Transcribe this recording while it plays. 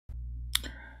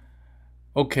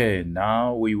Okay,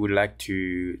 now we would like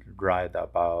to write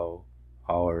about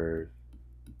our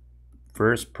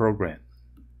first program.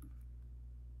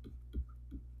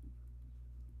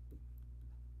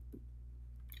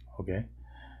 Okay,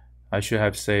 I should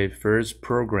have said first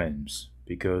programs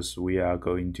because we are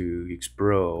going to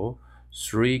explore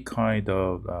three kind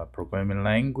of programming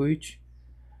language.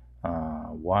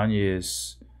 One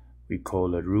is we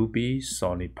call it Ruby,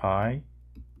 Sonic Pi,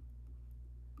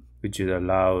 which will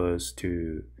allow us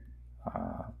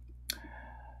uh,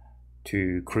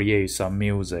 to create some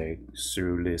music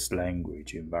through this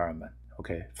language environment.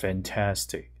 Okay,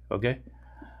 fantastic. Okay,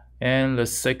 and the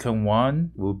second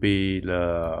one will be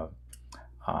the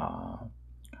uh,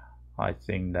 I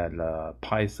think that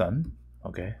Python.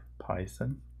 Okay,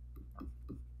 Python.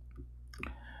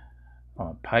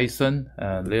 Python.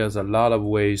 There's a lot of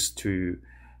ways to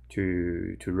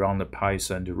run the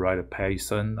Python, to write a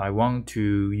Python. I want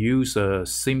to use a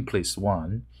simplest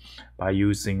one by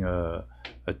using a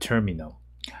terminal,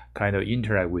 kind of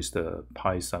interact with the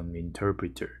Python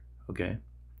interpreter. Okay.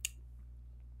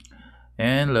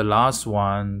 And the last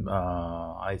one,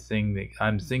 I think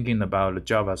I'm thinking about the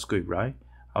JavaScript, right?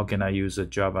 How can I use a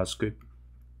JavaScript?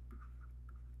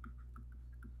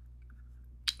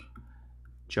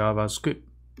 JavaScript,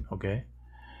 okay.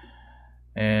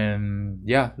 And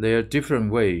yeah, there are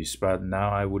different ways, but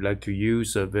now I would like to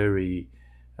use a very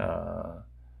uh,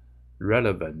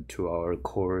 relevant to our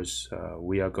course.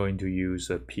 We are going to use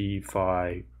a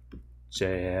P5.js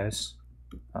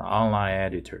online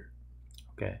editor.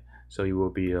 Okay, so it will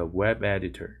be a web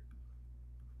editor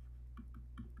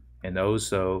and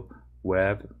also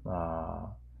web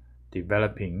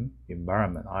developing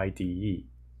environment (IDE),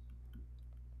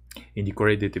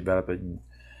 integrated development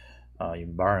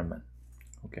environment.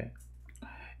 Okay.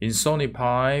 In Sony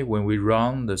Pi, when we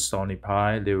run the Sony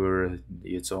Pi, there were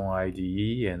its own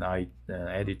IDE and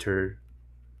editor.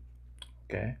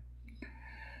 Okay.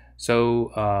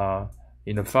 So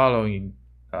in the following,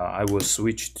 I will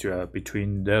switch to,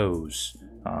 between those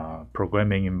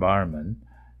programming environment,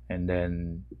 and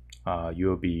then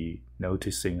you'll be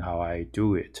noticing how I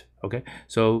do it. Okay.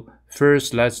 So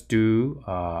first, let's do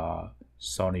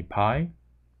Sony Pi.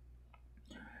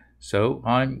 So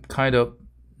I'm kind of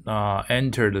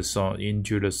enter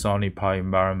into the Sony Pi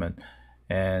environment,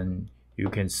 and you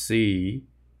can see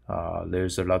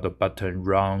there's a lot of button,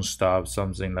 round stuff,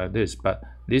 something like this. But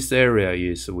this area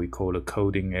is we call the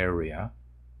coding area.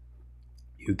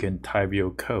 You can type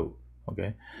your code.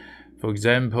 Okay. For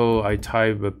example, I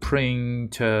type a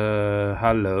print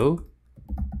hello,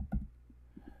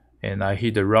 and I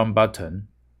hit the run button.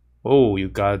 Oh, you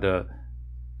got the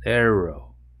error.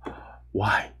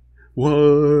 Why?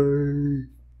 Why?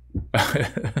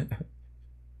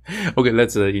 Okay,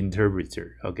 that's the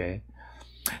interpreter. Okay,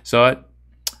 so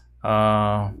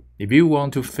if you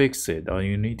want to fix it, or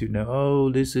you need to know,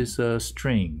 oh, this is a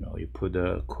string, or you put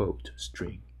a quote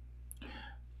string.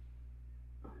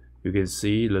 You can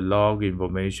see the log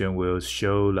information will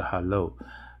show the hello,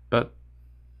 but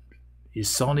is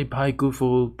Sony Pi good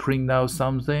for print out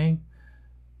something?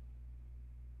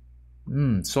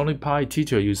 Sony Pi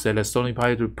teacher, you said that Sony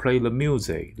Pi to play the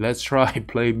music. Let's try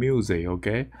play music,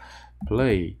 okay?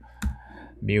 Play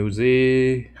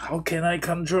music. How can I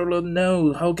control the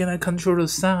note? How can I control the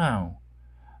sound?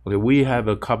 Okay, we have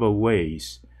a couple of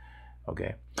ways.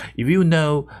 Okay, if you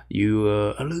know you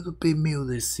a little bit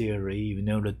music theory, you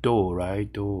know the do, right?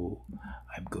 Do.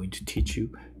 I'm going to teach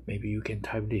you. Maybe you can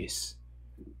type this: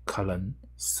 colon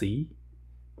C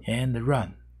and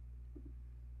run.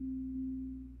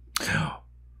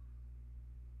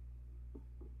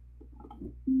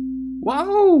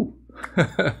 Wow!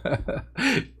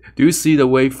 Do you see the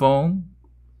waveform?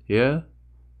 Yeah.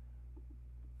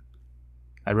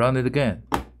 I run it again.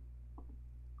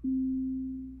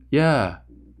 Yeah.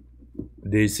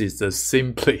 This is the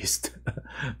simplest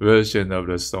version of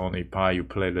the Sony Pi. You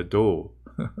play the do.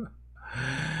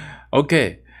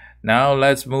 Okay. Now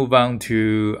let's move on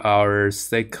to our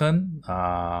second.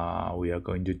 We are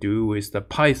going to do with the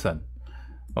Python.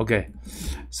 Okay.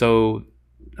 So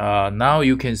now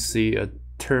you can see a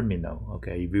terminal.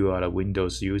 Okay, if you are a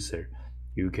Windows user,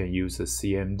 you can use the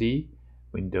CMD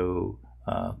window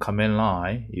command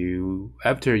line.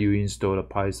 After you install a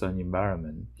Python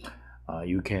environment,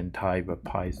 you can type a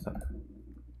Python.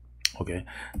 Okay,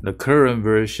 the current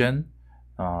version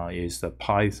is the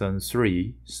Python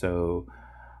 3. So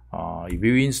if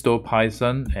you install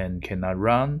Python and cannot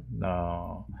run,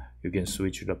 you can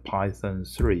switch to the Python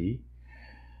 3.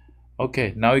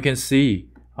 Okay, now you can see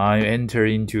I enter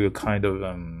into a kind of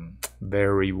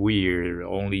very weird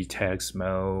only text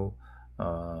mode,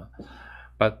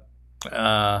 but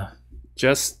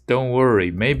just don't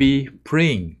worry. Maybe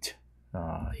print.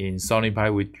 In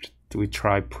SonyPy we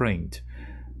try print,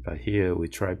 but here we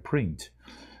try print.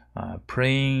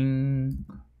 Print,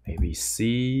 maybe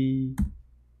C.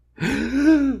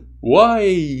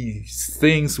 Why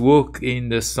things work in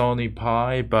the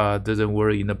SonyPy but doesn't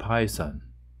work in the Python?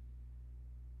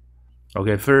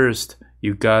 Okay, first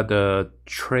you got the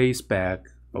trace back.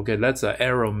 Okay, that's an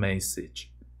error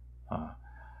message.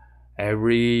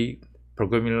 Every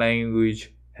programming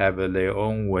language have their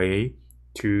own way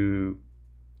to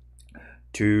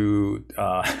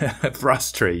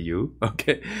frustrate you,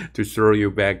 okay, to throw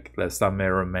you back some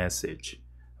error message.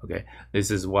 Okay, this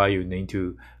is why you need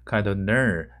to kind of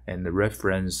learn and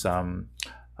reference some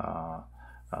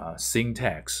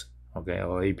syntax, okay,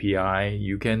 or API.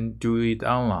 You can do it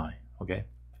online. Okay,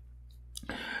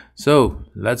 so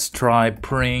let's try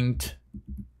print.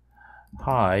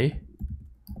 Hi,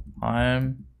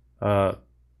 I'm a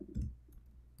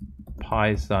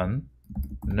Python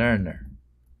learner.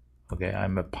 Okay,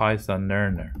 I'm a Python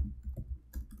learner.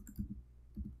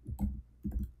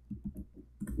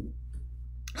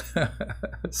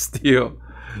 still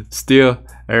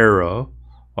error.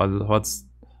 What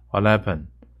happened?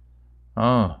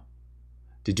 Oh,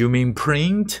 did you mean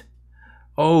print?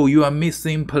 Oh, you are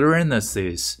missing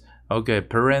parentheses. Okay,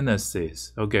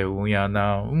 parentheses. Okay, we are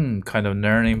now kind of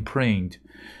learning print.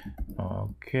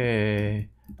 Okay,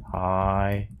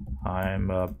 hi, I'm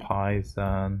a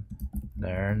Python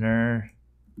learner.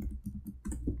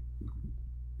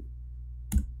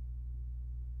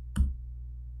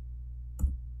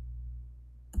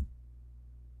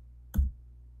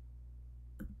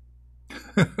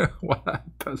 What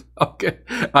happened? Okay,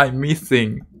 I'm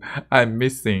missing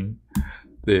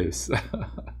this.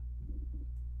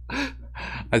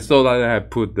 I thought I had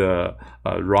put the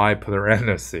right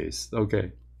parentheses.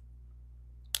 Okay,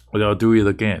 but I'll do it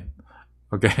again.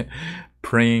 Okay,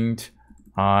 print.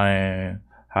 Hi,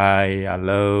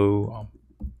 hello.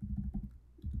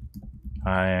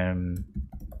 I am.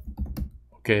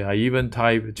 Okay, I even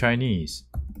type Chinese.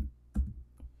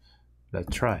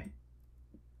 Let's try.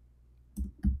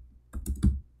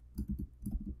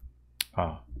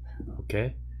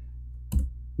 Okay.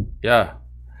 Yeah,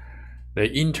 they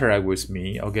interact with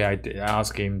me. Okay, I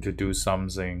ask him to do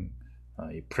something.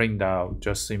 He print out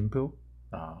just simple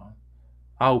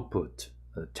output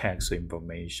text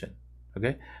information.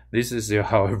 Okay, this is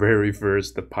our very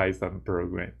first Python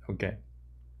program. Okay,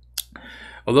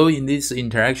 although in this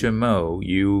interaction mode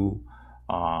you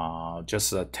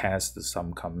just test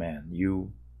some command,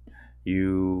 you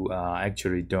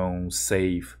actually don't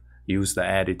use the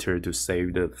editor to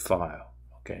save the file.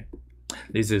 Okay,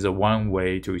 this is one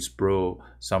way to explore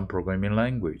some programming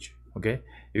language. Okay,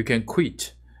 you can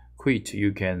quit.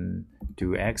 You can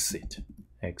do exit.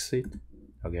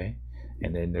 Okay,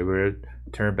 and then they will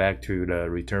return back to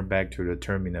the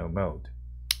terminal mode.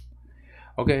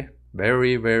 Okay,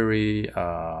 very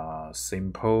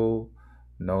simple,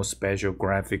 no special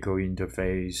graphical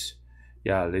interface.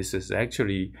 Yeah, this is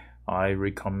actually, I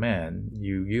recommend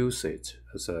you use it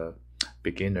as a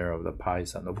beginner of the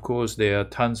Python. Of course, there are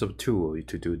tons of tools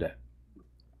to do that.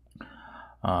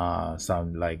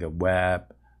 Some like a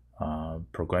web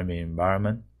programming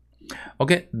environment.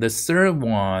 Okay, the third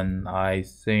one, I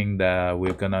think that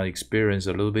we're gonna experience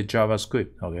a little bit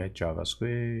JavaScript. Okay,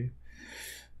 JavaScript.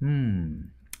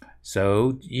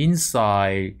 So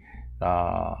inside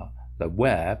the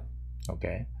web,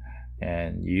 okay,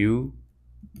 and you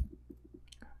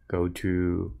go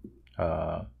to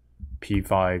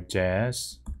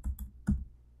P5.js.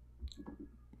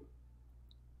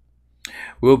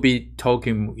 We'll be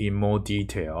talking in more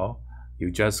detail.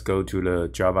 You just go to the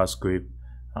JavaScript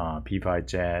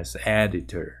P5.js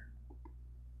editor.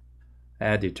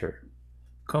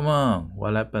 Come on,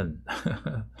 what happened?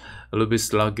 A little bit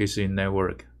sluggish in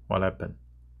network. What happened?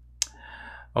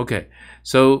 Okay,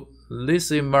 so this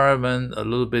environment a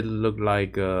little bit look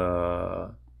like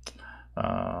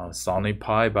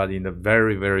SonyPy, but in a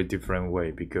very different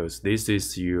way, because this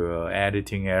is your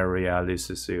editing area. This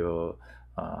is your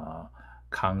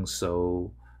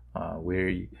console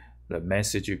where the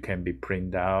message can be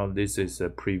printed out. This is a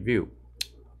preview.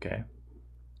 Okay,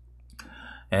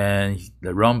 and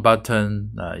the run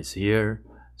button is here.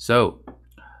 So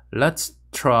let's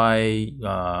try,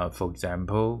 for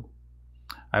example,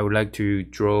 I would like to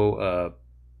draw a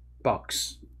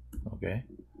box. Okay,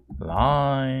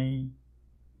 line.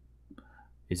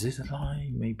 Is this a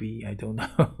line? Maybe, I don't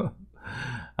know.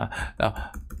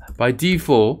 By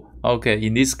default, okay,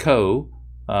 in this code,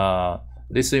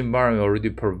 this environment already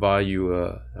provide you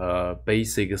a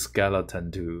basic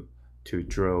skeleton to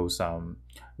draw some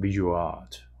visual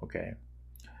art. Okay,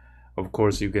 Of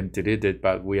course, you can delete it,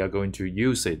 but we are going to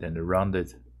use it and run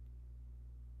it.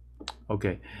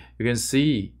 Okay, you can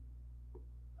see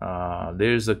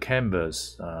there's a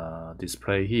canvas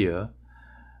display here,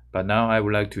 but now I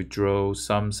would like to draw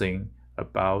something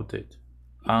about it,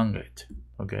 on it.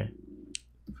 Okay,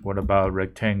 what about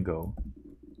rectangle?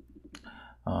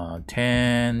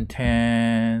 10,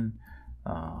 10,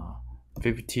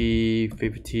 50,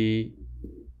 50.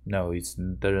 No, it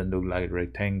doesn't look like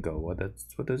rectangle. What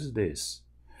is this?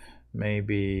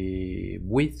 Maybe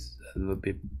width a little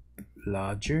bit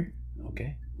larger.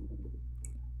 Okay.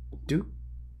 Do.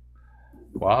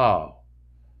 Wow.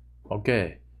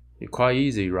 Okay. It's quite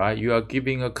easy, right? You are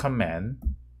giving a command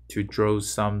to draw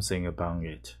something upon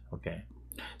it. Okay.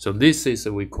 So this is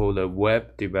what we call the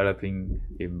web developing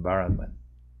environment.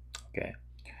 Okay.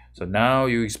 So now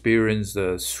you experience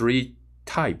the 3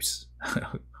 types.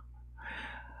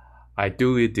 I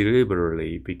do it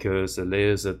deliberately because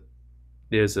there's a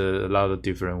lot of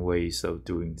different ways of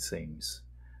doing things.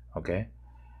 Okay.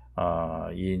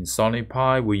 In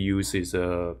SolidPy, we use this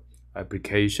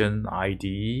application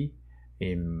IDE.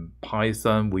 In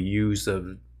Python, we use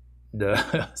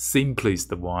the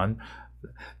simplest one,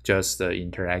 just the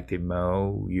interactive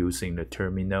mode using the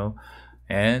terminal.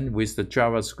 And with the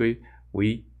JavaScript,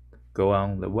 we go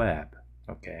on the web.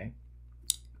 Okay,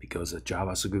 because the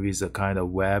JavaScript is a kind of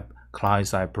web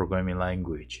client-side programming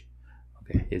language.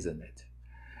 Okay, isn't it?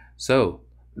 So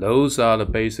those are the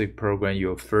basic program,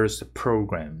 your first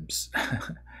programs.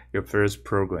 Your first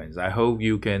programs. I hope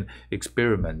you can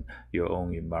experiment your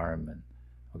own environment.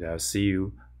 Okay, I'll see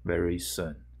you very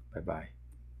soon. Bye-bye.